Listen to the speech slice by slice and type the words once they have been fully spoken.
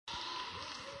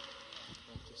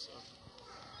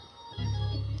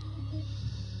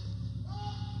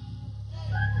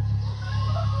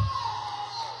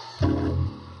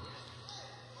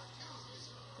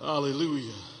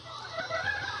Hallelujah.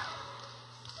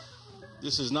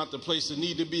 This is not the place that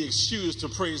need to be excused to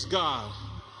praise God.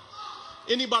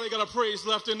 Anybody got a praise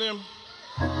left in them?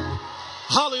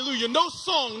 Hallelujah. No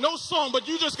song, but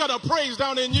you just got a praise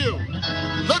down in you.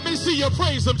 Let me see you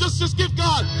praise him. Just give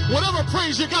God whatever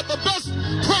praise you got, the best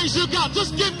praise you got.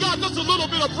 Just give God just a little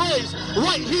bit of praise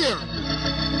right here.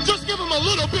 Just give him a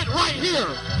little bit right here.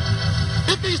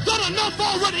 If he's done enough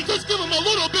already, just give him a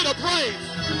little bit of praise.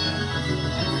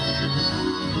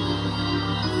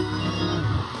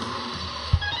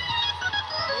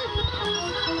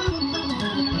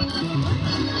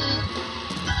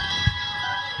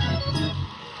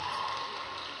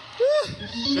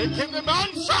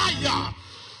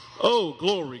 Oh,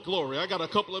 glory, glory. I got a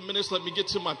couple of minutes. Let me get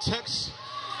to my text.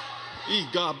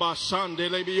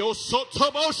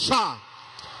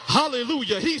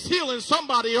 Hallelujah. He's healing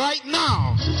somebody right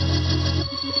now.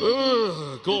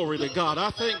 Glory to God.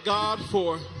 I thank God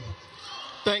for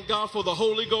the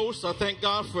Holy Ghost. I thank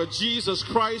God for Jesus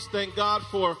Christ. Thank God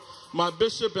for my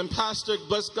bishop and pastor.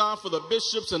 Bless God for the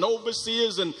bishops and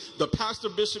overseers and the pastor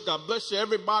bishop. God bless you,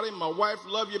 everybody. My wife,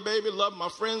 love you, baby. Love my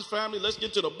friends, family. Let's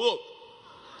get to the book.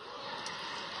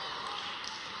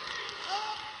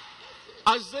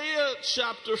 Isaiah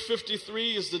chapter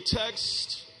 53 is the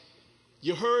text.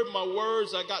 You heard my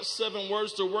words. I got 7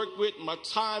 words to work with. My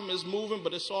time is moving,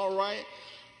 but it's all right.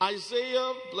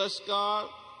 Isaiah, bless God,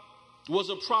 was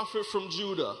a prophet from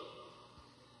Judah.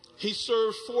 He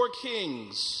served 4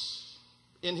 kings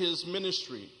in his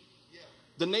ministry.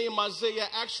 The name Isaiah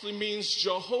actually means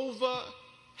Jehovah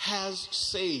has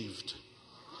saved.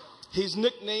 He's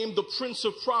nicknamed the Prince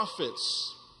of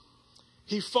Prophets.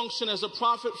 He functioned as a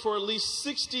prophet for at least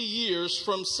 60 years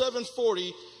from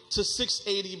 740 to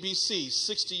 680 BC.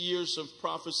 60 years of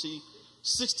prophecy,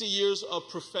 60 years of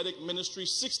prophetic ministry,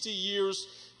 60 years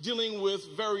dealing with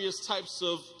various types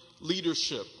of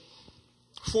leadership.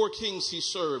 4 kings he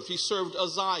served. He served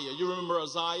Uzziah. You remember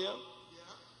Uzziah?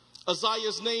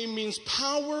 Uzziah's name means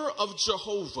power of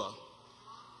Jehovah.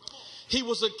 He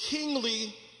was a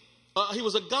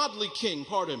godly king,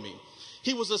 pardon me.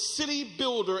 He was a city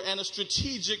builder and a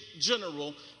strategic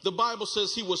general. The Bible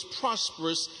says he was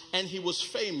prosperous and he was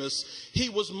famous. He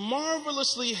was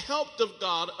marvelously helped of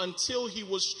God until he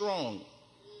was strong.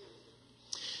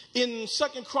 In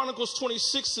 2 Chronicles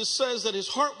 26, it says that his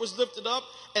heart was lifted up,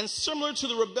 and similar to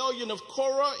the rebellion of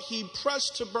Korah, he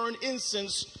pressed to burn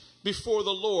incense before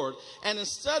the Lord. And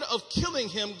instead of killing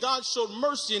him, God showed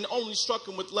mercy and only struck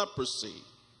him with leprosy.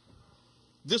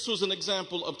 This was an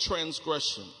example of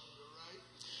transgression.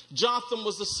 Jotham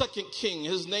was the 2nd king.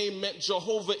 His name meant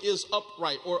Jehovah is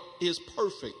upright or is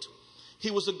perfect.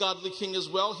 He was a godly king as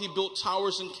well. He built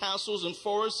towers and castles and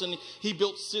forests, and he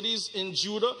built cities in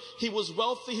Judah. He was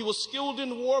wealthy. He was skilled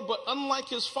in war, but unlike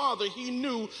his father, he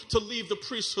knew to leave the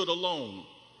priesthood alone.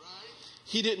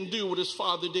 He didn't do what his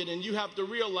father did, and you have to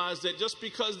realize that just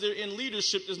because they're in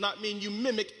leadership does not mean you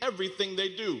mimic everything they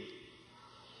do.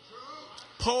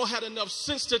 Paul had enough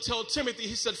sense to tell Timothy,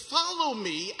 he said, follow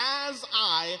me as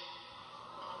I.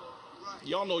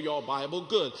 Y'all know y'all Bible.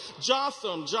 Good.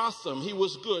 Jotham, he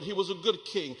was good. He was a good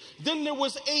king. Then there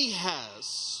was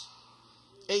Ahaz.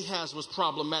 Ahaz was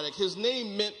problematic. His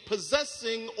name meant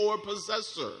possessing or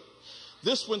possessor.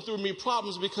 This one threw me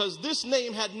problems because this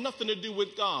name had nothing to do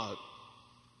with God.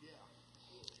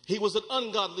 He was an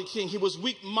ungodly king. He was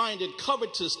weak-minded,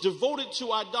 covetous, devoted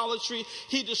to idolatry.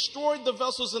 He destroyed the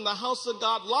vessels in the house of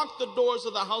God, locked the doors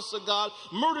of the house of God,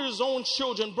 murdered his own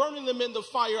children, burning them in the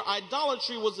fire.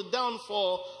 Idolatry was the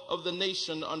downfall of the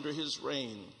nation under his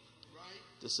reign.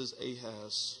 This is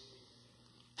Ahaz.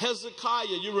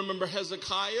 Hezekiah, you remember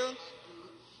Hezekiah?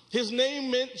 His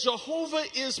name meant Jehovah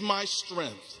is my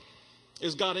strength.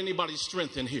 Is God anybody's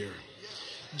strength in here?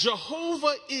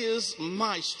 Jehovah is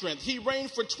my strength. He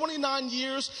reigned for 29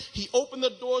 years. He opened the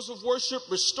doors of worship,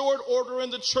 restored order in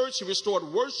the church. He restored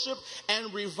worship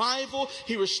and revival.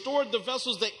 He restored the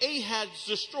vessels that Ahaz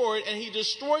destroyed, and he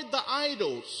destroyed the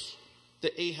idols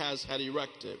that Ahaz had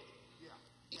erected.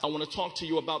 I want to talk to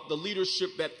you about the leadership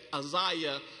that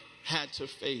Uzziah had to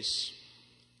face.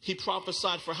 He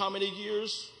prophesied for how many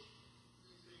years?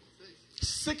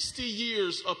 60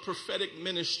 years of prophetic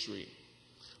ministry.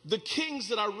 The kings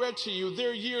that I read to you,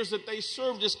 their years that they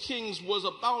served as kings was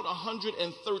about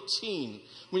 113.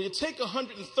 When you take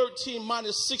 113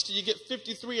 minus 60, you get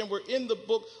 53, and we're in the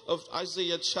book of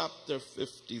Isaiah chapter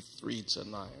 53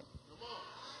 tonight.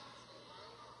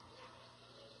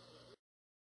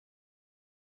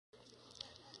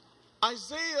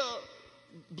 Isaiah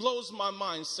blows my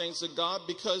mind, saints of God,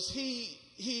 because he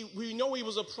we know he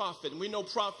was a prophet, and we know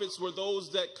prophets were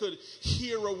those that could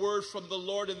hear a word from the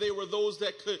Lord, and they were those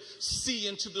that could see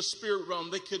into the spirit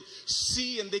realm. They could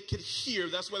see and they could hear.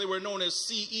 That's why they were known as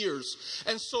seers.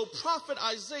 And so prophet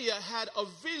Isaiah had a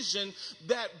vision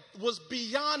that was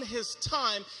beyond his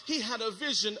time. He had a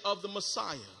vision of the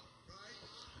Messiah.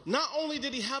 Not only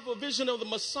did he have a vision of the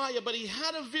Messiah, but he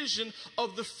had a vision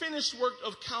of the finished work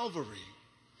of Calvary.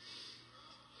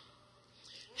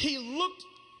 He looked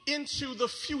into the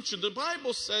future. The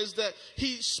Bible says that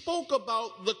he spoke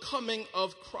about the coming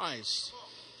of Christ.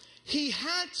 He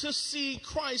had to see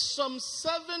Christ some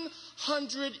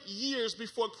 700 years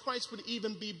before Christ would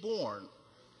even be born.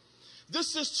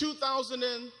 This is 2000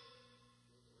 and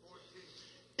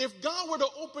if God were to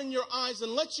open your eyes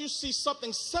and let you see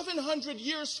something 700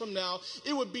 years from now,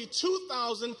 it would be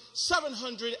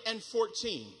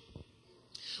 2714.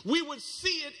 We would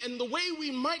see it, and the way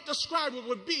we might describe it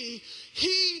would be,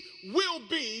 he will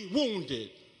be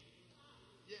wounded.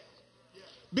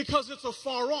 Because it's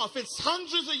afar off. It's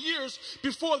hundreds of years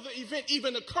before the event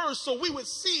even occurs. So we would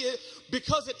see it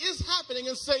because it is happening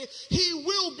and say, he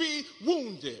will be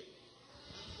wounded.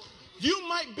 You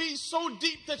might be so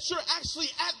deep that you're actually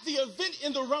at the event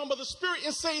in the realm of the spirit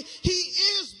and say, he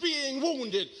is being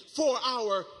wounded for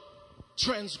our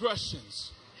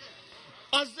transgressions.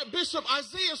 As Bishop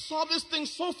Isaiah saw this thing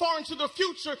so far into the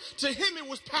future, to him it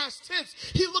was past tense.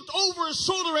 He looked over his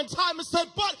shoulder in time and said,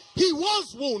 but he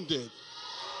was wounded.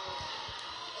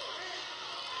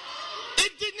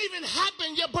 It didn't even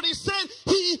happen yet, but he said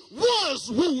he was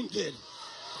wounded.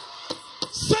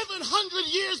 700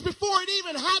 years before it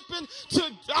even happened to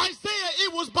Isaiah,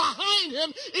 it was behind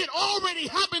him. It already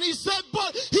happened. He said,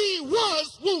 but he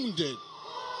was wounded.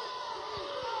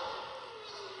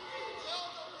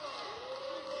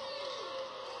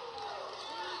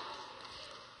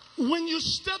 When you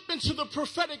step into the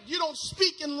prophetic, you don't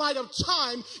speak in light of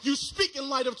time, you speak in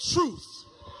light of truth.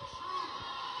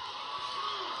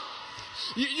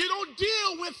 You don't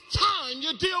deal with time,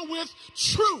 you deal with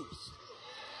truth.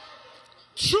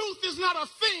 Truth is not a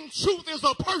thing, truth is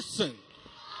a person.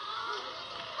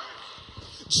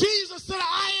 Jesus said,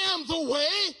 I am the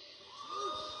way,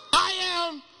 I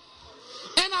am,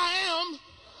 and I am.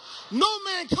 No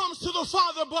man comes to the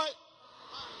Father, but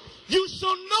you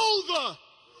shall know the,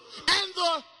 and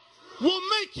the will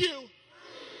make you.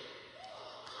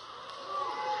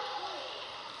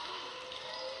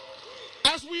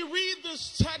 As we read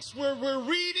this text, we're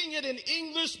reading it in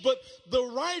English, but the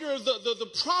writer, the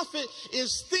prophet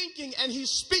is thinking and he's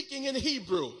speaking in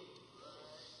Hebrew.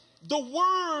 The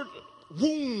word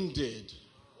wounded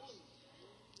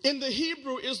in the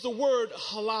Hebrew is the word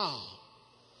halal.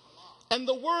 And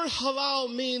the word halal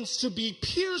means to be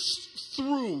pierced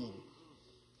through.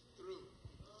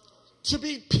 To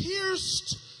be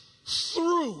pierced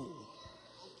through.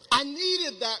 I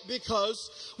needed that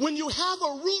because when you have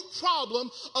a root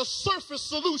problem, a surface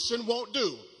solution won't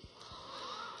do.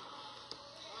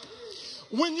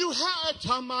 When you have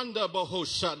Tamanda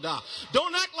Bahoshada,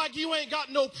 don't act like you ain't got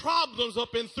no problems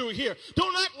up and through here.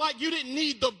 Don't act like you didn't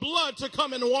need the blood to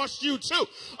come and wash you too.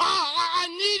 I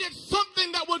needed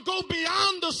something that would go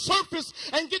beyond the surface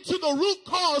and get to the root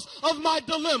cause of my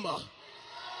dilemma.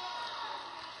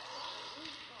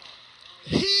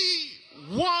 He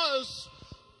was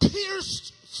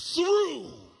pierced through.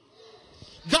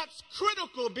 That's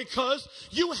critical because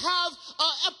you have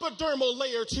an epidermal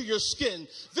layer to your skin.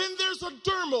 Then there's a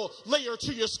dermal layer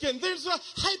to your skin. There's a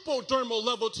hypodermal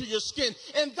level to your skin.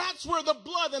 And that's where the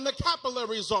blood and the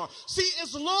capillaries are. See,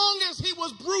 as long as he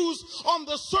was bruised on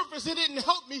the surface, it didn't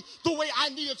help me the way I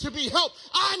needed to be helped.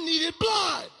 I needed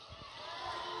blood.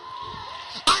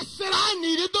 I said I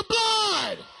needed the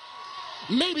blood.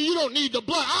 Maybe you don't need the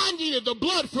blood. I needed the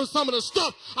blood for some of the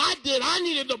stuff I did. I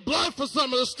needed the blood for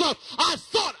some of the stuff I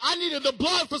thought. I needed the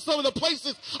blood for some of the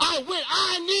places I went.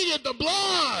 I needed the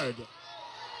blood.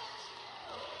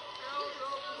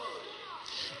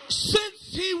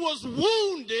 Since he was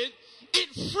wounded,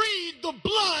 it freed the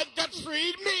blood that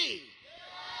freed me.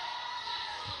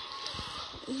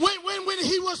 When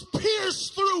he was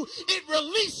pierced through, it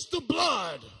released the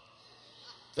blood.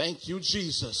 Thank you,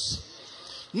 Jesus.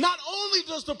 Not only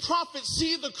does the prophet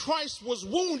see the Christ was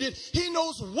wounded, he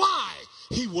knows why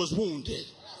he was wounded.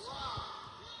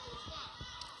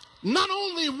 Not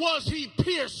only was he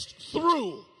pierced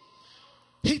through,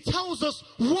 he tells us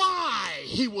why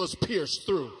he was pierced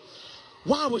through.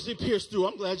 Why was he pierced through?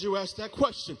 I'm glad you asked that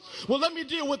question. Well, let me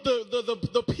deal with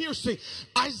the piercing.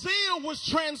 Isaiah was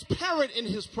transparent in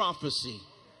his prophecy.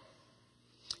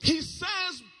 He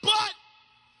says, but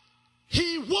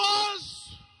he was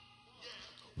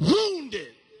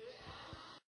wounded